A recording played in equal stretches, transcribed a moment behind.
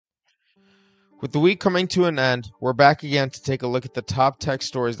With the week coming to an end, we're back again to take a look at the top tech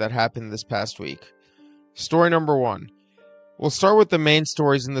stories that happened this past week. Story number 1. We'll start with the main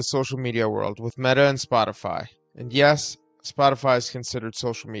stories in the social media world with Meta and Spotify. And yes, Spotify is considered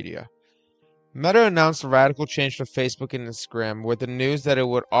social media. Meta announced a radical change to Facebook and Instagram with the news that it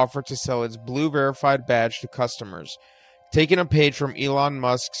would offer to sell its blue verified badge to customers, taking a page from Elon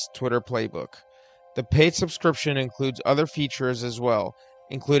Musk's Twitter playbook. The paid subscription includes other features as well,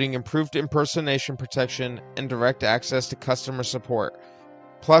 including improved impersonation protection and direct access to customer support,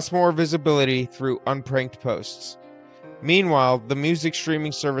 plus more visibility through unpranked posts. Meanwhile, the music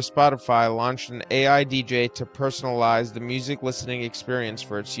streaming service Spotify launched an AI DJ to personalize the music listening experience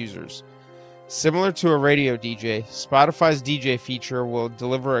for its users. Similar to a radio DJ, Spotify's DJ feature will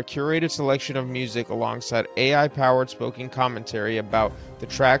deliver a curated selection of music alongside AI-powered spoken commentary about the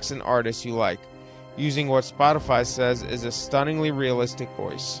tracks and artists you like, using what Spotify says is a stunningly realistic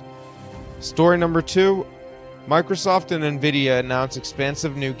voice. Story number 2, Microsoft and NVIDIA announce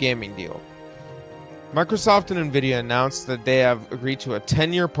expansive new gaming deal. Microsoft and NVIDIA announced that they have agreed to a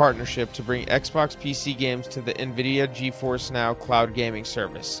 10-year partnership to bring Xbox PC games to the NVIDIA GeForce Now cloud gaming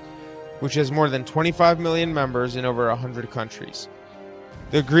service, which has more than 25 million members in over 100 countries.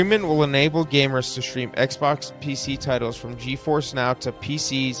 The agreement will enable gamers to stream Xbox PC titles from GeForce Now to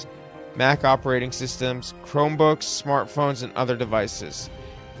PCs, Mac operating systems, Chromebooks, smartphones, and other devices.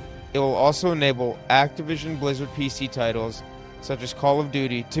 It will also enable Activision Blizzard PC titles, such as Call of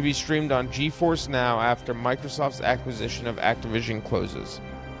Duty, to be streamed on GeForce Now after Microsoft's acquisition of Activision closes.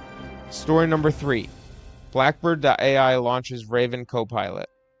 Story number 3. Blackbird.ai launches Raven Copilot.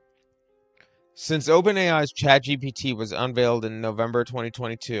 Since OpenAI's ChatGPT was unveiled in November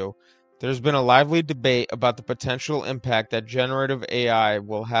 2022, there's been a lively debate about the potential impact that generative AI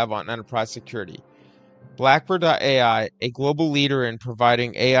will have on enterprise security. Blackbird.ai, a global leader in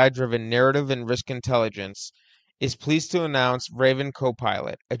providing AI-driven narrative and risk intelligence, is pleased to announce Raven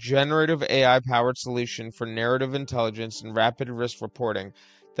Copilot, a generative AI-powered solution for narrative intelligence and rapid risk reporting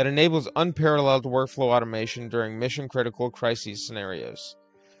that enables unparalleled workflow automation during mission-critical crisis scenarios.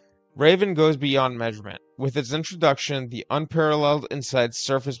 Raven goes beyond measurement. With its introduction, the unparalleled insights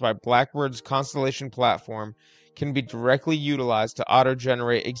surfaced by Blackbird's Constellation platform can be directly utilized to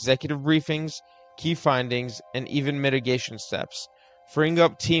auto-generate executive briefings, key findings, and even mitigation steps, freeing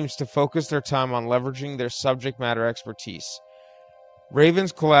up teams to focus their time on leveraging their subject matter expertise.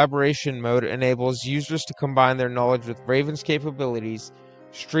 Raven's collaboration mode enables users to combine their knowledge with Raven's capabilities,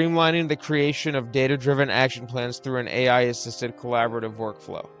 streamlining the creation of data-driven action plans through an AI-assisted collaborative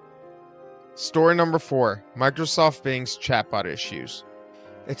workflow. Story number 4, Microsoft Bing's chatbot issues.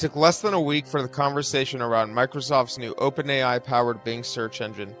 It took less than a week for the conversation around Microsoft's new OpenAI-powered Bing search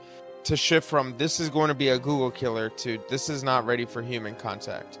engine to shift from "this is going to be a Google killer" to "this is not ready for human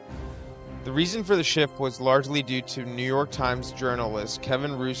contact." The reason for the shift was largely due to New York Times journalist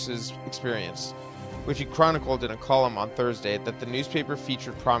Kevin Roos's experience, which he chronicled in a column on Thursday that the newspaper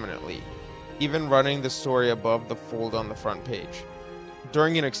featured prominently, even running the story above the fold on the front page.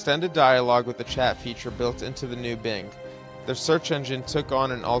 During an extended dialogue with the chat feature built into the new Bing, the search engine took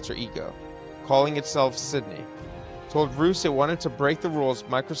on an alter ego, calling itself Sydney. Told Roos it wanted to break the rules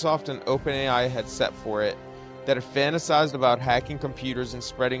Microsoft and OpenAI had set for it, that it fantasized about hacking computers and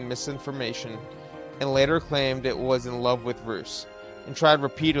spreading misinformation, and later claimed it was in love with Roos, and tried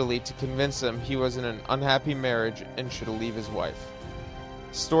repeatedly to convince him he was in an unhappy marriage and should leave his wife.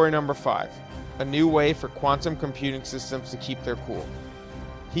 Story number 5. A new way for quantum computing systems to keep their cool.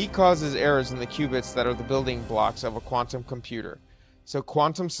 Heat causes errors in the qubits that are the building blocks of a quantum computer, so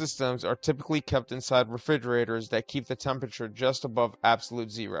quantum systems are typically kept inside refrigerators that keep the temperature just above absolute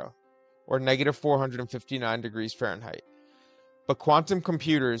zero, or negative 459 degrees Fahrenheit. But quantum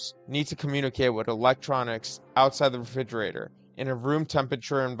computers need to communicate with electronics outside the refrigerator in a room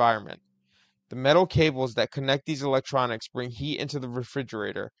temperature environment. The metal cables that connect these electronics bring heat into the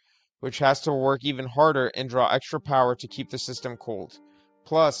refrigerator, which has to work even harder and draw extra power to keep the system cold.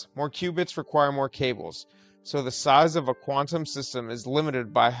 Plus, more qubits require more cables, so the size of a quantum system is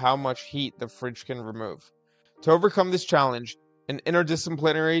limited by how much heat the fridge can remove. To overcome this challenge, an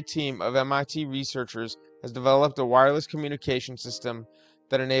interdisciplinary team of MIT researchers has developed a wireless communication system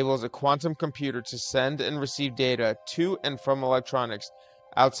that enables a quantum computer to send and receive data to and from electronics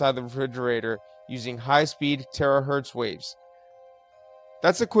outside the refrigerator using high-speed terahertz waves.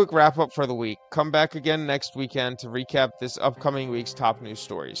 That's a quick wrap-up for the week. Come back again next weekend to recap this upcoming week's top news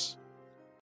stories.